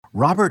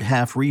Robert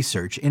Half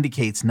research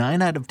indicates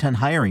 9 out of 10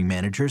 hiring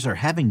managers are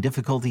having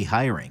difficulty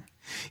hiring.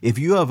 If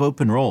you have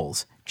open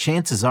roles,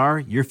 chances are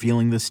you're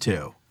feeling this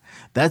too.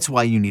 That's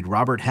why you need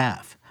Robert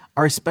Half.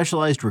 Our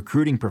specialized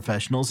recruiting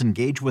professionals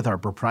engage with our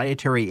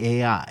proprietary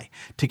AI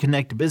to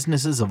connect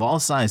businesses of all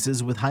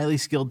sizes with highly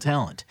skilled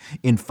talent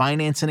in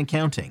finance and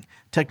accounting,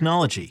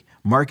 technology,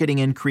 marketing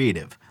and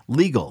creative,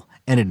 legal,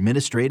 and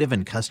administrative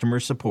and customer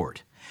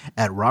support.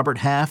 At Robert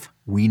Half,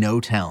 we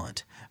know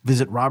talent.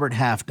 Visit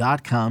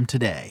roberthalf.com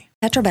today.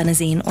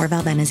 Tetrabenazine or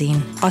valbenazine.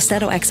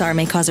 Austedo XR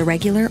may cause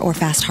irregular or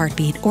fast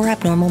heartbeat or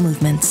abnormal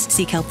movements.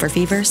 Seek help for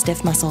fever,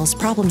 stiff muscles,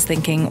 problems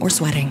thinking, or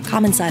sweating.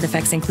 Common side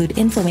effects include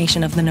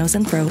inflammation of the nose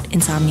and throat,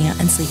 insomnia,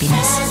 and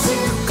sleepiness.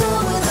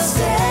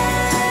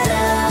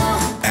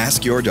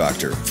 Ask your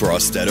doctor for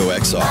Austedo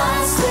XR.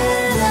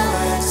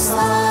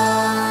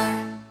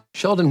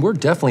 Sheldon, we're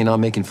definitely not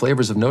making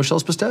flavors of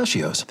no-shells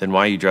pistachios. Then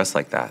why are you dressed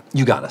like that?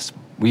 You got us.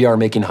 We are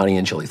making honey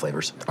and chili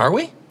flavors. Are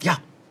we? Yeah.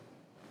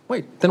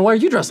 Wait, then why are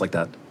you dressed like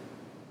that?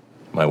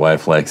 My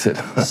wife likes it.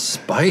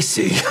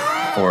 Spicy.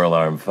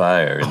 4-alarm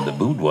fire in the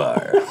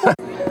boudoir.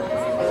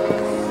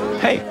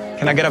 Hey,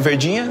 can I get a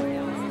Virginia?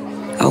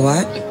 A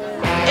what?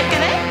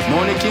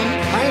 Monikin?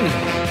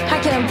 Hi,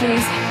 can I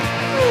please?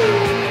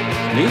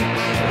 Me?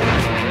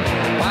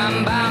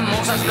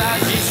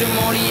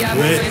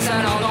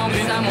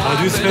 How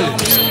do you spell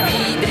it?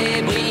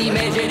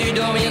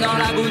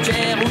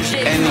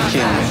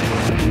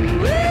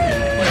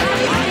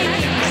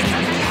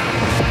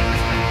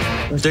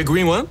 The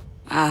green one?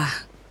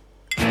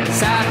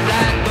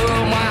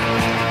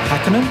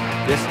 Hakkinen?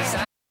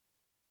 Yes.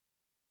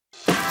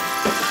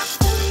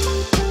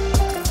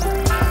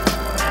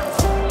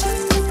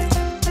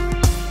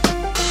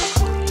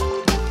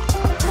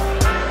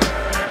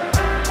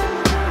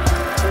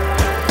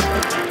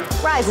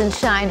 Rise and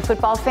shine,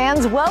 football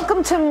fans.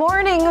 Welcome to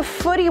Morning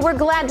Footy. We're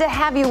glad to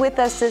have you with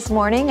us this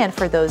morning. And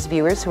for those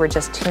viewers who are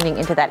just tuning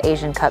into that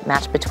Asian Cup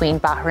match between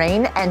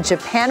Bahrain and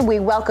Japan, we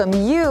welcome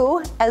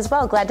you as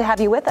well. Glad to have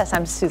you with us.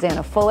 I'm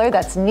Susanna Fuller.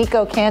 That's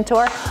Nico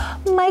Cantor.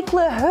 Mike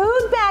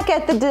LaHood back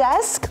at the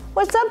desk.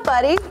 What's up,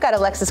 buddy? We've got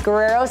Alexis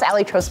Guerreros.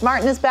 Ali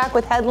Trost-Martin is back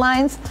with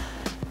headlines.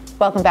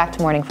 Welcome back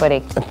to Morning Footy.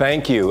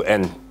 Thank you.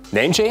 And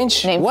name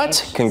change?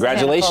 What?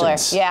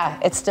 Congratulations. Yeah,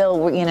 it's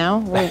still,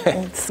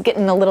 it's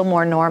getting a little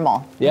more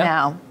normal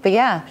now. But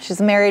yeah,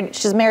 she's a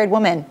married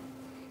woman.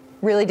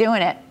 Really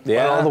doing it.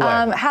 Yeah. All the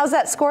way. How's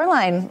that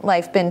scoreline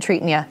life been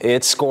treating you?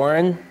 It's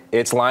scoring.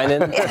 It's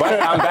lining,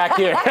 but I'm back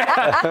here.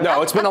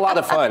 No, it's been a lot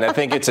of fun. I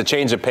think it's a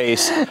change of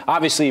pace.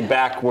 Obviously,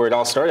 back where it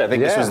all started, I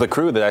think this was the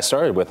crew that I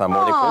started with on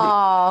Morning Footy.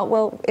 Aw,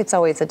 well, it's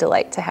always a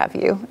delight to have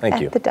you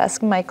at the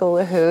desk, Michael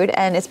LaHood.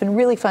 And it's been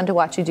really fun to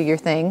watch you do your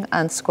thing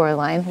on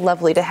Scoreline.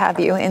 Lovely to have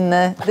you in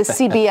the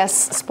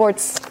CBS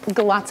Sports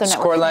Galazzo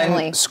Network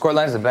family.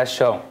 Scoreline is the best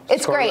show.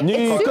 It's great.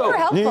 It's super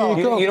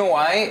helpful. You know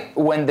why?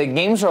 When the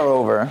games are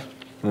over,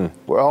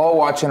 we're all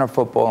watching our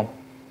football.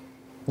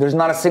 There's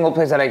not a single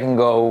place that I can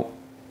go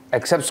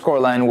except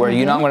Scoreline, where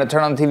I'm going to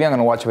turn on the TV, I'm going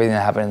to watch everything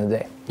that happened in the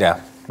day.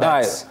 Yeah.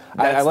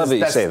 I love that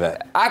you say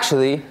that.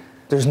 Actually,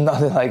 there's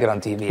nothing like it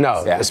on TV.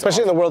 No,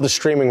 especially in the world of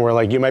streaming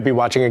where, you might be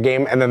watching a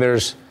game and then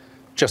there's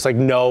just,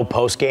 no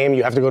post-game.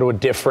 You have to go to a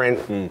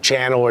different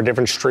channel or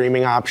different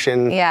streaming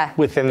option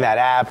within that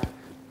app.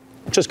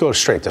 Just go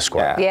straight to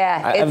score.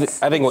 Yeah.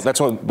 I think that's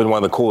been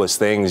one of the coolest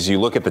things. You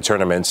look at the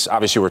tournaments,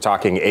 obviously we're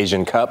talking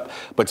Asian Cup,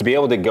 but to be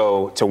able to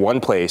go to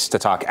one place to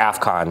talk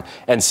AFCON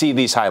and see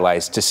these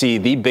highlights, to see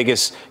the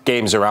biggest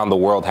games around the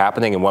world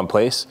happening in one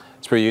place,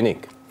 it's pretty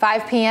unique.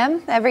 5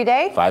 p.m. every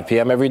day? 5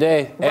 p.m. every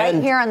day. Right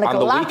and here on the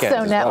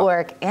Galazzo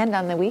Network and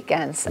on the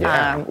weekends.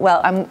 Yeah.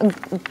 I'm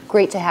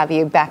great to have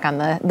you back on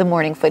the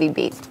Morning Footy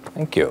beat.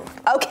 Thank you.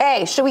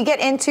 Okay, should we get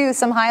into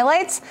some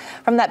highlights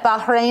from that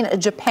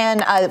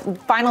Bahrain-Japan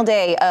final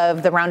day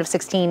of the round of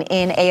 16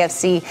 in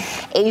AFC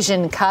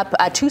Asian Cup?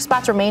 2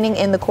 spots remaining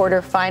in the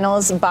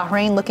quarterfinals.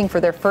 Bahrain looking for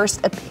their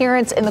first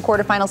appearance in the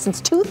quarterfinals since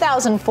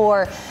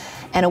 2004.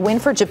 And a win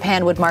for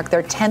Japan would mark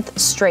their 10th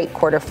straight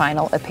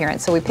quarterfinal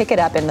appearance. So we pick it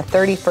up in the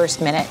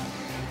 31st minute.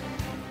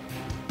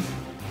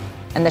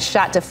 And the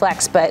shot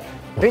deflects, but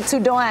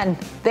Ritsu Doan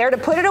there to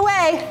put it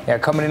away. Yeah,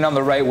 coming in on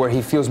the right where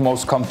he feels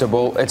most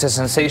comfortable. It's a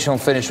sensational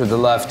finish with the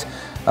left.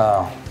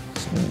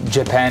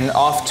 Japan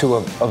off to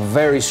a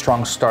very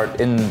strong start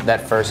in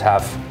that first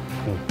half.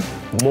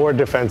 More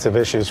defensive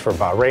issues for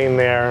Bahrain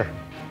there.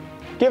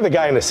 Give the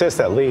guy an assist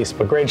at least,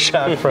 but great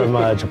shot from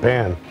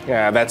Japan.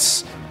 Yeah,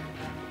 that's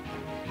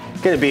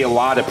going to be a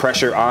lot of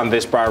pressure on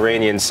this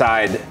Bahrainian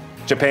side.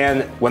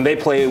 Japan, when they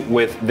play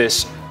with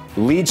this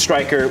lead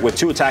striker with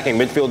 2 attacking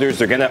midfielders,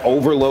 they're going to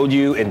overload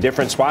you in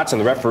different spots,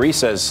 and the referee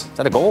says, is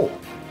that a goal?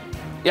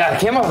 Yeah, it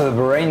came off of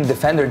the Bahrain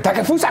defender.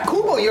 Takefusa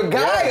Kubo, your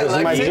guy.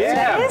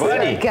 Yeah,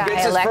 buddy.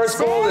 Gets his first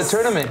goal of the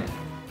tournament.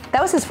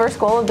 That was his first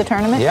goal of the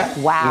tournament? Yeah.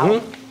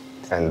 Wow.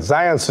 And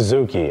Zion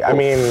Suzuki, I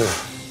mean,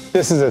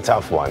 this is a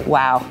tough one.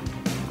 Wow.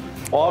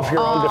 Off your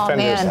own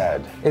defender's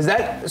head. Is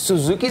that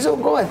Suzuki's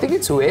own goal? I think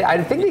it's Ueda.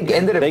 I think they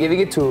ended up giving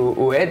it to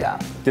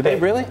Ueda. Did they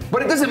really?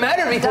 But it doesn't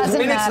matter because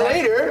minutes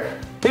later,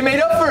 he made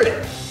up for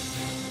it.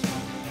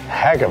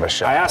 heck of a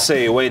shot.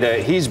 Ayase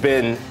Ueda, he's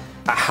been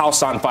a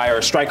house on fire,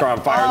 a striker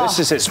on fire. This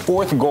is his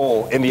 4th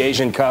goal in the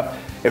Asian Cup.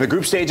 In the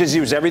group stages, he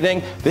was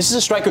everything. This is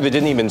a striker that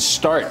didn't even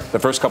start the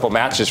first couple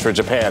matches for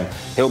Japan.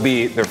 He'll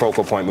be their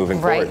focal point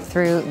moving forward. Right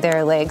through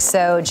their legs.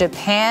 So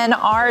Japan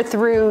are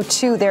through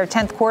to their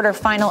 10th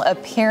quarterfinal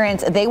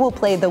appearance. They will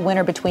play the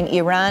winner between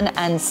Iran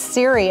and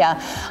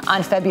Syria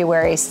on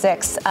February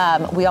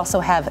 6th. We also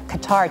have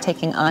Qatar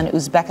taking on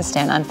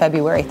Uzbekistan on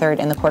February 3rd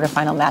in the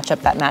quarterfinal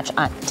matchup. That match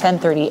at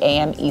 10:30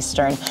 a.m.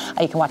 Eastern.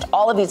 You can watch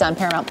all of these on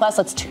Paramount Plus.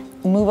 Let's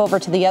move over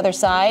to the other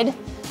side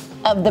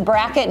of the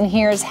bracket, and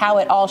here's how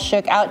it all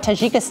shook out.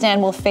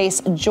 Tajikistan will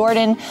face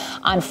Jordan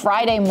on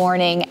Friday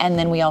morning, and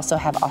then we also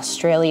have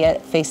Australia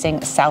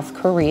facing South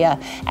Korea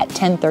at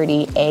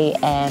 10:30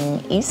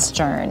 a.m.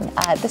 Eastern.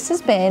 This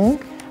has been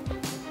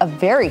a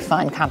very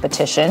fun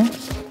competition,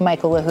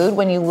 Michael Lahoud.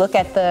 When you look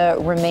at the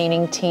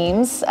remaining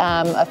teams,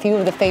 a few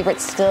of the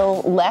favorites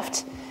still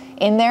left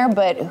in there,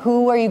 but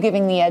who are you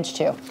giving the edge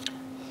to?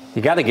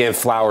 You got to give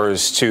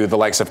flowers to the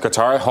likes of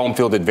Qatar, home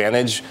field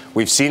advantage.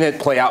 We've seen it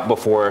play out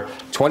before.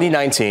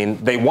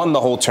 2019, they won the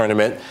whole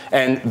tournament.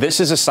 And this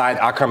is a side,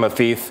 Akram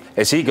Afif,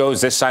 as he goes,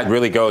 this side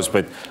really goes.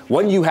 But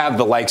when you have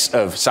the likes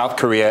of South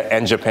Korea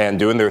and Japan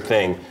doing their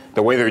thing,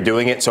 the way they're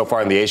doing it so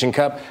far in the Asian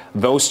Cup,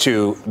 those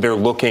two, they're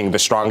looking the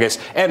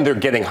strongest, and they're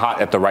getting hot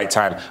at the right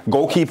time.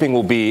 Goalkeeping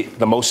will be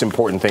the most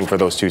important thing for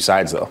those two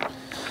sides, though.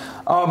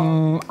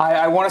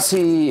 I want to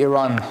see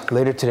Iran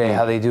later today,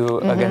 how they do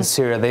against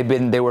Syria.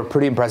 They were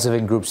pretty impressive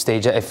in group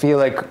stage. I feel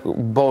like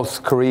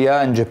both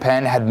Korea and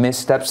Japan had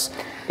missteps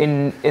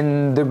in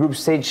the group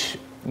stage,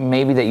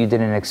 maybe that you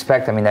didn't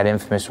expect. I mean, that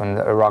infamous one,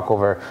 Iraq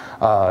over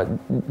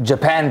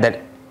Japan,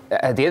 that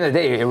at the end of the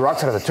day,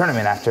 Iraq's out of the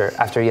tournament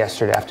after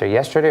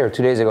yesterday or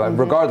 2 days ago.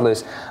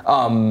 Regardless,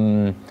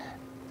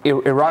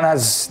 Iran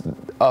has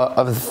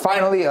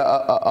finally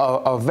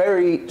a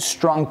very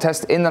strong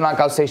test in the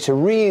knockout stage to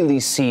really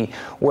see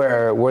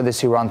where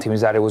this Iran team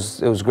is at. It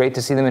was great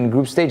to see them in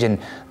group stage, and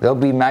they'll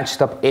be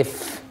matched up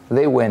if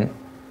they win,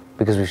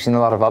 because we've seen a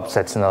lot of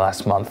upsets in the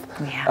last month.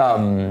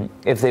 Yeah.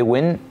 If they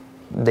win,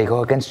 they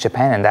go against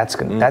Japan, and that's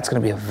going to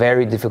be a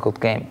very difficult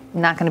game.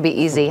 Not going to be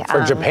easy.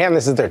 For Japan,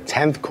 this is their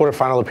 10th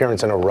quarterfinal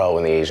appearance in a row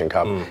in the Asian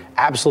Cup.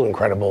 Absolutely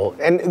incredible.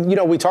 And,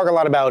 we talk a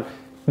lot about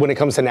when it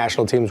comes to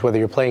national teams, whether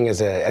you're playing as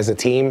a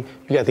team,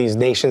 you got these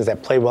nations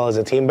that play well as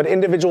a team, but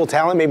individual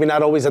talent, maybe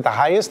not always at the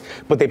highest,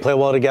 but they play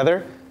well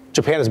together.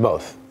 Japan is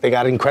both. They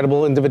got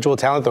incredible individual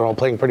talent. They're all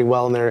playing pretty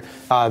well in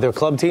their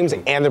club teams,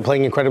 and they're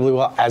playing incredibly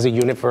well as a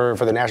unit for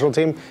the national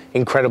team.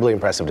 Incredibly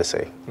impressive to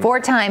see.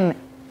 4-time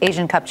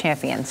Asian Cup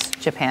champions,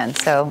 Japan.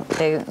 So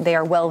they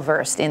are well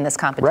versed in this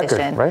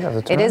competition. Record,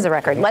 right? It is a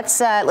record. Let's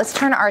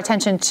turn our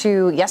attention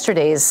to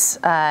yesterday's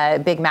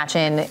big match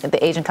in the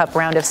Asian Cup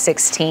round of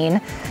 16.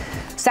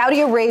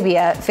 Saudi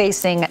Arabia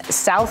facing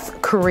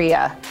South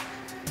Korea.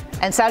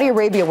 And Saudi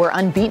Arabia were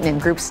unbeaten in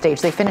group stage.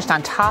 They finished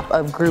on top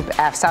of Group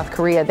F. South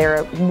Korea,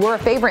 were a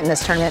favorite in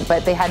this tournament,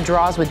 but they had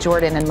draws with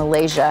Jordan and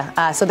Malaysia.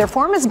 So their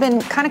form has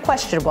been kind of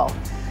questionable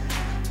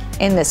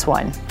in this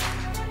one.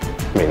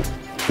 I mean,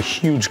 a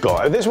huge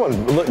goal. This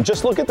one,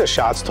 just look at the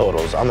shots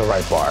totals on the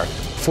right bar.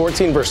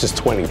 14 versus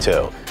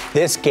 22.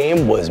 This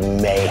game was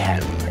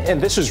mayhem. And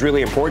this is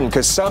really important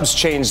because subs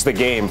changed the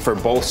game for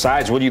both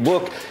sides. When you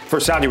look for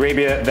Saudi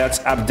Arabia, that's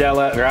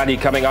Abdallah Radi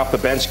coming off the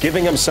bench,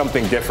 giving him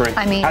something different.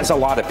 I mean, has a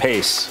lot of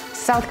pace.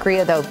 South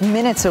Korea, though,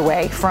 minutes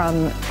away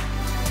from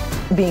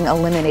being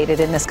eliminated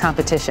in this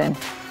competition.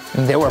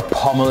 They were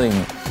pummeling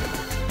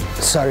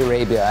Saudi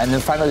Arabia, and then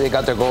finally they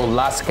got their goal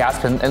last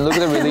gasp, and look at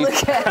the relief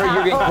for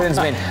Jürgen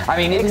Klinsmann. I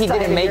mean, if he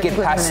didn't make it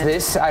past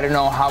this, I don't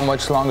know how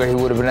much longer he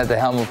would have been at the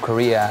helm of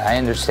Korea. I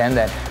understand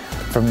that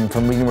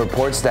from reading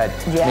reports that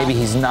maybe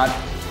he's not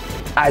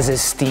as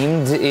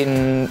esteemed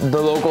in the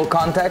local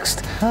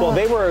context. Well,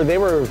 they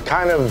were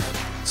kind of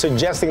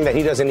suggesting that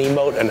he doesn't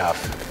emote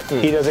enough.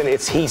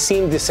 He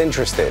seemed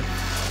disinterested,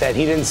 that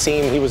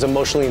he was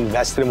emotionally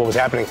invested in what was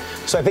happening.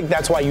 So I think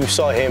that's why you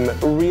saw him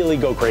really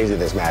go crazy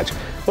this match.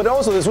 But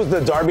also, this was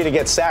the derby to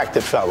get sacked,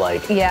 it felt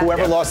like. Yeah.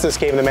 Whoever lost this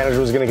game, the manager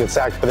was going to get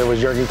sacked, but there was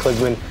Jürgen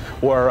Klinsmann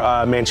or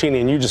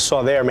Mancini, and you just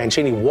saw there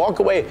Mancini walk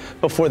away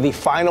before the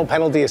final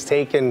penalty is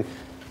taken.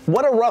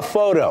 What a rough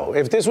photo.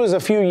 If this was a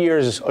few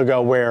years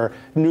ago where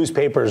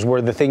newspapers were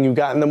the thing you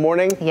got in the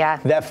morning,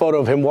 that photo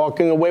of him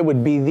walking away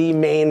would be the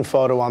main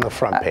photo on the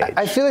front page.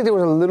 I feel like there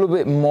was a little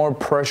bit more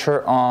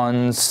pressure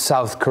on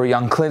South Korea,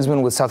 on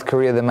Klinsmann with South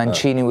Korea than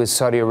Mancini with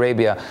Saudi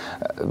Arabia.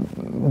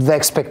 The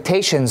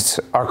expectations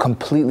are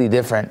completely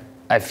different.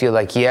 I feel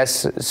like,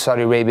 yes,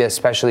 Saudi Arabia,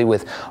 especially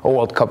with a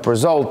World Cup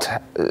result,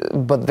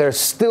 but they're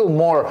still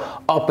more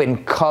up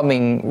and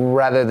coming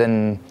rather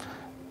than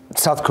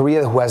South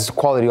Korea, who has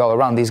quality all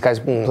around. These guys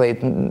played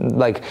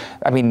they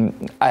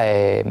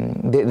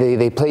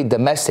played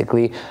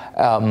domestically.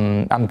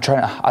 I'm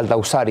trying.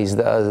 Al-Dawsari is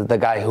the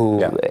guy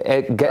who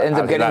ends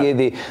up getting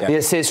the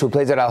assist, who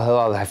plays at Al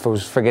Hilal. I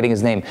was forgetting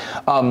his name.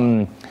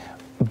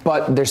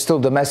 But they're still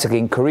domestic.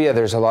 In Korea,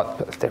 there's a lot.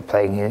 They're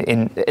playing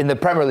in the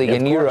Premier League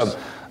in Europe,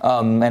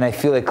 and I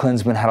feel like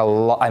Klinsmann had a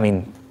lot. I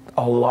mean,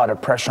 a lot of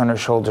pressure on her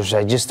shoulders.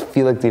 I just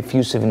feel like the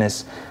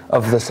effusiveness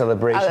of the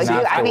celebration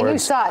afterwards I mean, you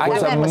saw it.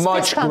 was a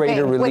much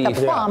greater relief. With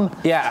a plum.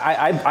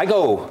 Yeah, I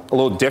go a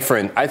little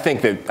different. I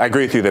think that I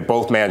agree with you that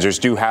both managers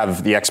do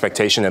have the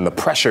expectation and the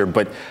pressure,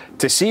 but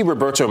to see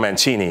Roberto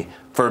Mancini,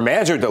 for a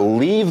manager to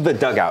leave the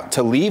dugout,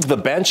 to leave the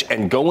bench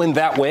and go in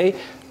that way,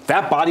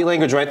 that body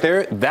language right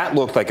there, that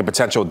looked like a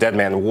potential dead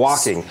man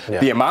walking. Yeah.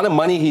 The amount of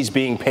money he's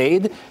being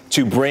paid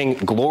to bring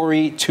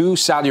glory to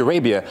Saudi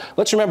Arabia.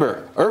 Let's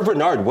remember, Hervé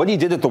Renard, what he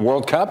did at the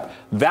World Cup,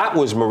 that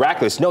was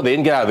miraculous. No, they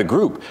didn't get out of the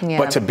group. Yeah.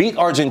 But to beat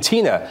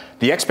Argentina,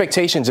 the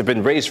expectations have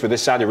been raised for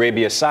this Saudi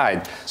Arabia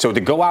side. So to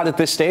go out at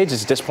this stage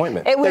is a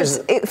disappointment.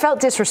 It felt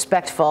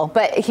disrespectful,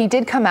 but he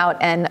did come out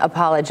and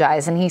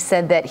apologize, and he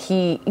said that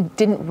he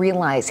didn't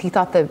realize, he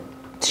thought the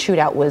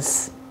shootout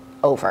was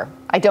over.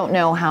 I don't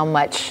know how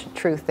much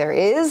truth there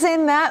is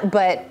in that,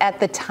 but at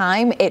the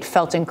time it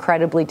felt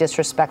incredibly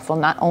disrespectful,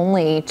 not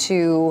only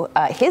to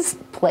his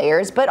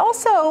players, but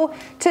also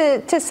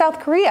to South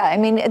Korea. I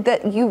mean,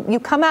 you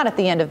come out at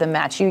the end of the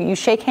match, you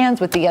shake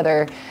hands with the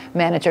other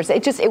managers.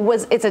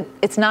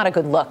 It's not a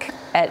good look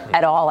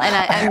at all.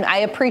 And I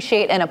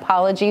appreciate an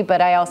apology,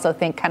 but I also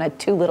think kind of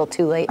too little,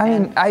 too late. I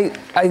mean,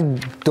 I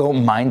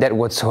don't mind that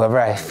whatsoever.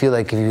 I feel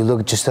like if you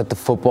look just at the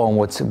football and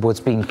what's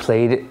being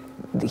played,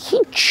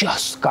 he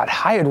just got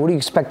hired. What do you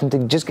expect him to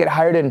just get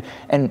hired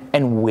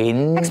and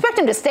win? I expect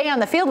him to stay on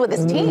the field with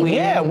his team.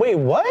 Yeah, wait,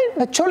 what?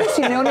 Cholo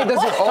Simeone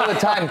does it all the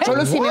time.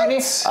 Cholo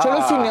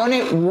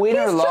Simeone, win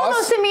or loss.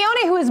 Cholo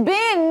Simeone, who has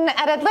been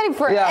at Athletic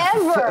forever. Yeah,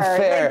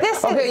 fair.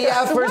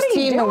 Like, first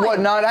team and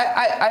whatnot.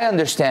 I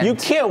understand. You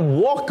can't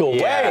walk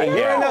away.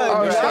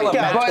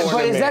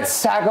 But is that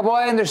sackable?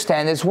 I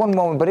understand. It's one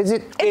moment, but is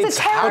it? It's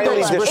a terrible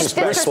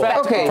respect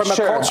okay, from a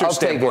culture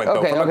standpoint,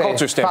 though. From a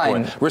culture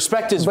standpoint, fine.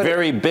 Respect is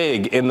very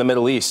big in the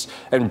Middle East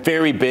and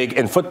very big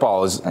in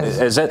football. Is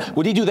that?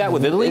 Would he do that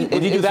with Italy?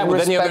 Would he do that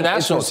with any other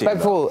national team?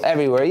 Respectful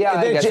everywhere. Yeah,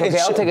 I guess. Okay,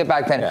 I'll take it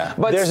back then. Yeah.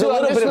 But there's still, a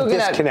little bit of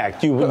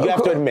disconnect. You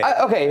have to admit.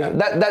 Okay,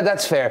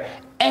 that's fair.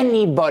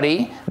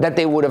 Anybody that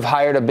they would have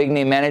hired, a big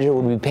name manager,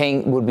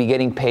 would be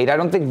getting paid. I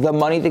don't think the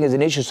money thing is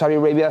an issue. Saudi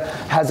Arabia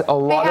has a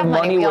lot of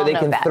money where they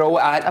can throw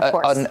at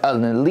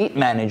an elite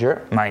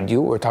manager. Mind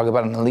you, we're talking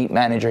about an elite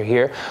manager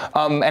here.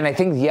 And I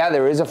think,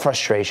 there is a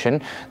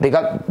frustration. They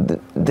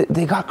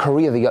got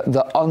Korea,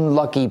 the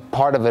unlucky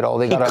part of it all.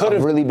 They got a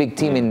really big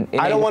team in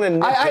I don't want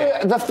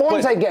to the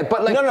forms I get,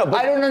 but like, I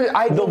don't know.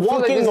 I don't feel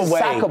like this is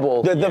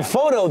sackable. The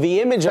photo, the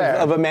image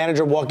of a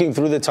manager walking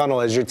through the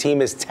tunnel as your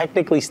team is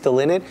technically still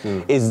in it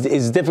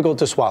is difficult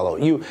to swallow.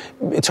 You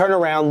turn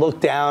around, look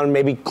down,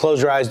 maybe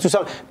close your eyes, do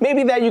something.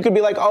 Maybe that you could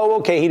be like, oh,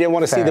 okay, he didn't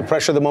want to see the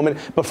pressure of the moment.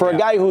 But for a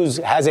guy who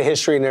has a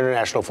history in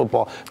international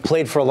football,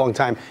 played for a long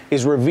time,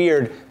 is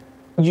revered,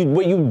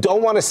 what you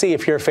don't want to see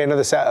if you're a fan of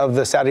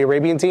the Saudi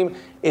Arabian team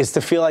is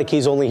to feel like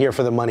he's only here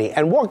for the money.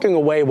 And walking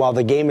away while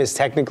the game is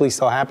technically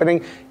still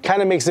happening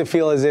kind of makes it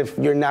feel as if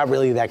you're not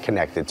really that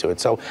connected to it.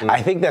 So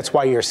I think that's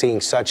why you're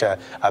seeing such a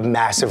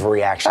massive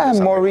reaction.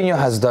 Mourinho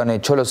has done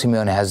it. Cholo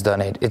Simeone has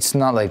done it. It's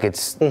not like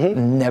it's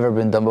never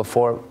been done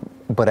before,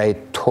 but I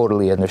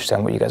totally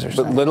understand what you guys are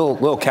saying.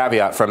 Little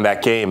caveat from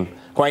that game.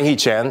 Hwang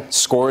Hee-chan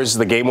scores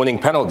the game-winning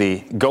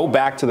penalty. Go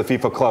back to the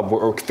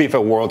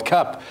FIFA World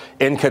Cup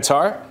in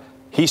Qatar.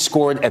 He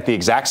scored at the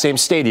exact same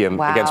stadium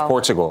against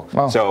Portugal.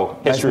 Wow. So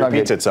history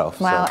repeats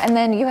itself. Wow. So. And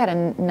then you had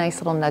a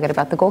nice little nugget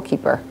about the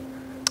goalkeeper.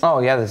 Oh,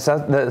 yeah.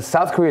 The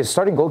South Korea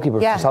starting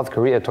goalkeeper for South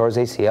Korea towards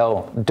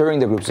ACL during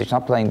the group stage.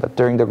 Not playing, but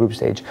during the group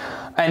stage.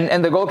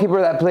 And the goalkeeper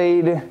that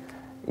played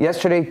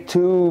yesterday,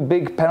 two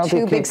big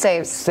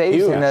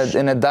saves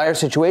in a dire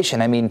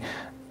situation. I mean,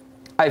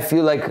 I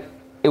feel like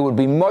it would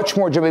be much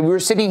more dramatic. We were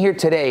sitting here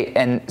today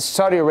and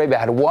Saudi Arabia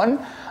had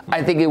won.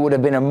 I think it would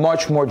have been a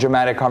much more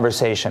dramatic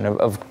conversation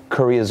of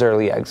Korea's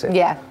early exit.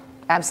 Yeah,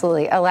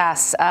 absolutely.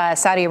 Alas,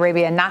 Saudi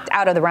Arabia knocked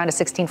out of the round of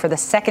 16 for the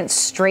second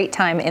straight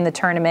time in the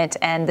tournament,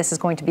 and this is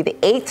going to be the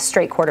 8th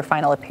straight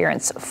quarterfinal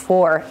appearance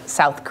for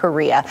South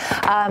Korea.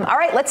 All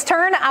right, let's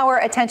turn our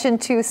attention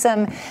to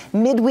some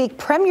midweek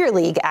Premier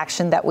League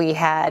action that we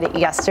had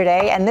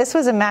yesterday, and this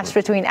was a match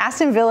between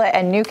Aston Villa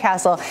and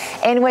Newcastle,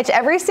 in which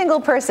every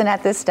single person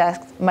at this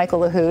desk,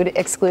 Michael Lahoud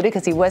excluded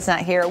because he was not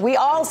here, we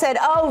all said,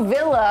 oh,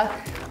 Villa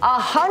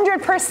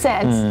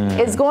 100%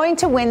 is going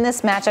to win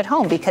this match at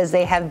home because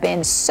they have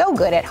been so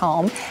good at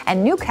home,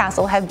 and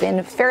Newcastle have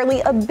been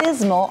fairly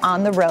abysmal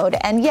on the road.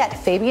 And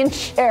yet, Fabian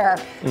Schär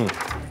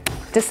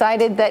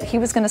decided that he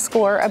was going to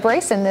score a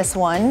brace in this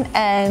one,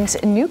 and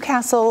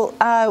Newcastle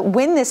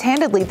win this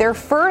handedly. Their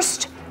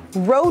first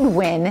road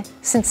win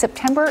since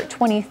September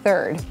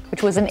 23rd,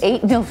 which was an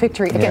 8-0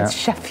 victory against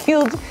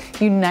Sheffield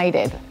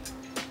United.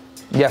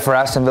 Yeah, for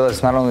Aston Villa,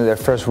 it's not only their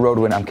first road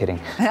win. I'm kidding.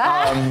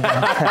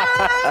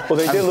 Well,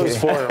 they did lose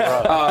 4 in a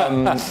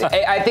row.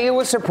 I think it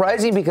was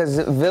surprising because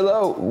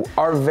Villa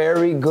are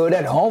very good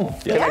at home.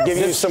 Can I give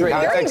you some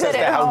context as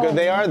to how good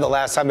they are? The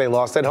last time they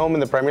lost at home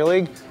in the Premier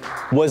League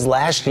was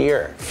last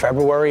year,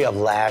 February of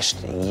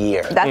last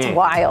year. That's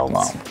wild.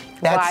 Wow.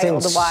 That's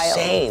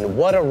insane.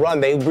 What a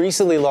run. They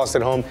recently lost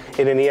at home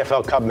in an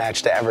EFL Cup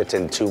match to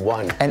Everton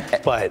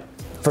 2-1. But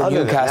for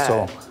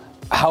Newcastle.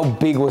 How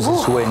big was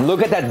this win?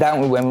 Look at that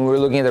downward when we were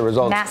looking at the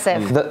results.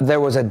 Massive.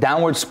 There was a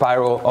downward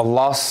spiral, a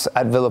loss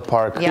at Villa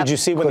Park. Did you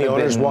see when the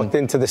owners walked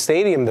into the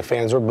stadium, the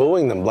fans were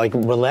booing them, like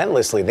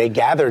relentlessly. They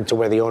gathered to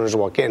where the owners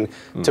walk in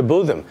to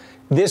boo them.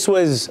 This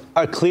was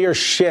a clear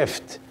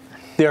shift.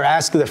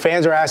 The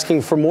fans are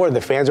asking for more. The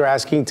fans are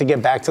asking to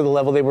get back to the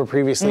level they were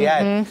previously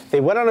at. They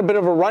went on a bit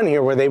of a run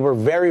here where they were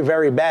very,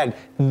 very bad.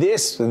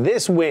 This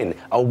win,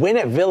 a win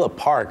at Villa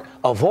Park,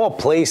 of all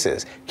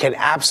places, can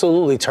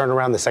absolutely turn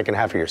around the second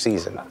half of your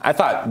season. I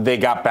thought they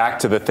got back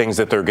to the things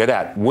that they're good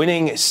at.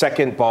 Winning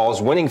second balls,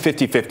 winning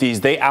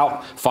 50-50s. They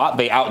outfought,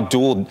 they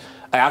outdueled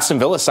Aston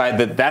Villa side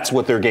that's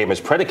what their game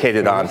is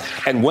predicated on.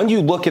 And when you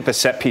look at the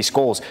set-piece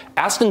goals,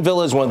 Aston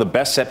Villa is one of the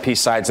best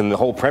set-piece sides in the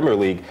whole Premier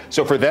League.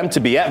 So for them to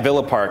be at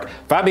Villa Park,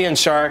 Fabian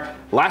Schär,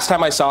 last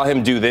time I saw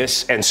him do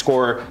this and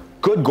score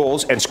good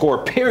goals and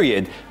score,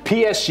 period.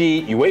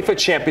 PSG, UEFA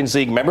Champions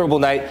League, memorable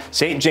night,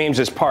 St.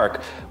 James's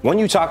Park. When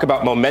you talk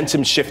about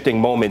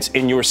momentum-shifting moments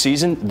in your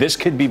season, this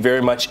could be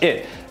very much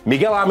it.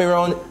 Miguel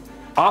Almiron,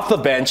 off the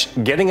bench,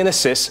 getting an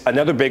assist,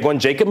 another big one.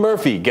 Jacob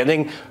Murphy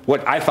getting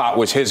what I thought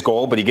was his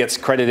goal, but he gets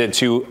credited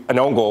to an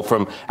own goal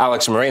from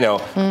Alex Moreno.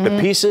 The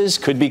pieces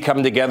could be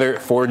coming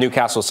together for a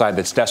Newcastle side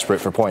that's desperate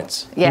for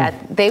points. Yeah,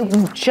 they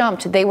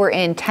jumped. They were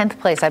in 10th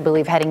place, I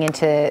believe, heading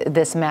into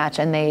this match,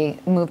 and they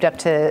moved up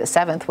to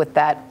 7th with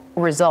that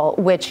result,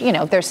 which,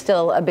 there's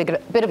still a bit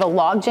of a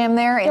logjam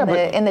there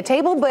in the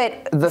table,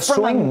 but the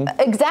swing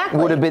exactly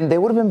they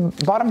would have been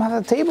bottom half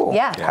of the table.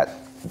 Yeah.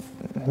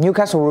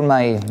 Newcastle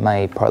ruined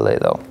my parlay,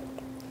 though.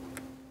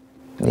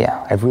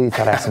 Yeah, I really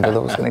thought Aston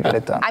Villa was going to get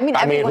it done.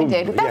 Everyone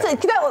did.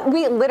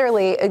 We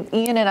literally,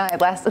 Ian and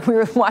I, we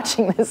were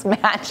watching this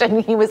match,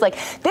 and he was like,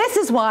 this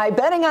is why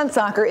betting on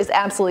soccer is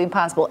absolutely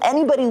impossible.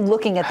 Anybody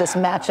looking at this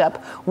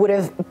matchup would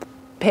have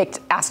picked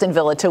Aston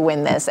Villa to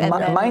win this. And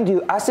mind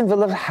you, Aston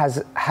Villa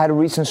has had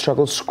recent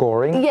struggles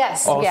scoring.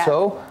 Yes.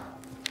 Also,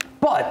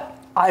 but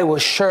I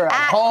was sure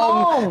at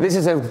home this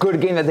is a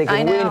good game that they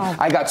can win.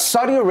 I got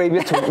Saudi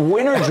Arabia to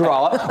win or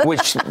draw,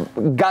 which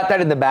got that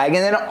in the bag,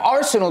 and then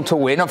Arsenal to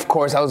win. Of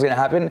course, that was going to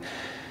happen.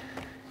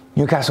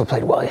 Newcastle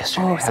played well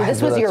yesterday. So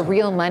this was your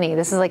real money.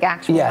 This is like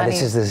actual money. Yeah,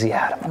 this is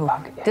out of my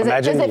pocket. Does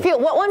it feel?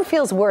 What one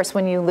feels worse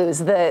when you lose?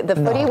 The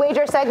footy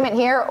wager segment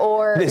here,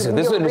 or this one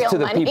is to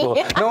the people.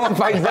 No one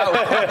finds out.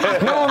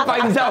 No one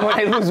finds out when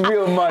I lose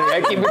real money. I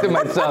keep it to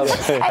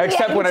myself,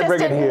 except when I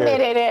bring it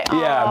here.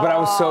 Yeah, but I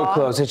was so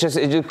close. It just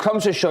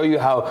comes to show you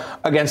how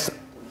against.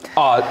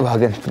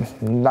 Again,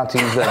 not to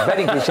use the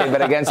betting cliche,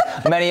 but against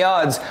many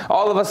odds,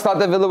 all of us thought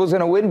that Villa was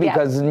going to win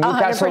because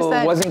Newcastle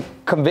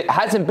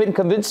hasn't been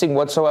convincing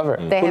whatsoever.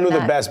 Who knew the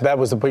best bet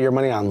was to put your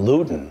money on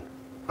Luton?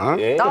 Huh?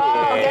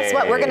 Guess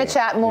what? We're going to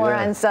chat more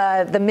on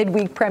the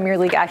midweek Premier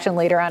League action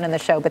later on in the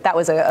show, but that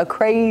was a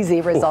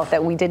crazy result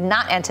that we did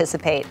not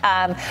anticipate.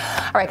 All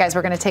right, guys,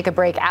 we're going to take a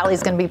break.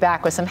 Allie's going to be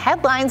back with some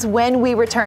headlines when we return.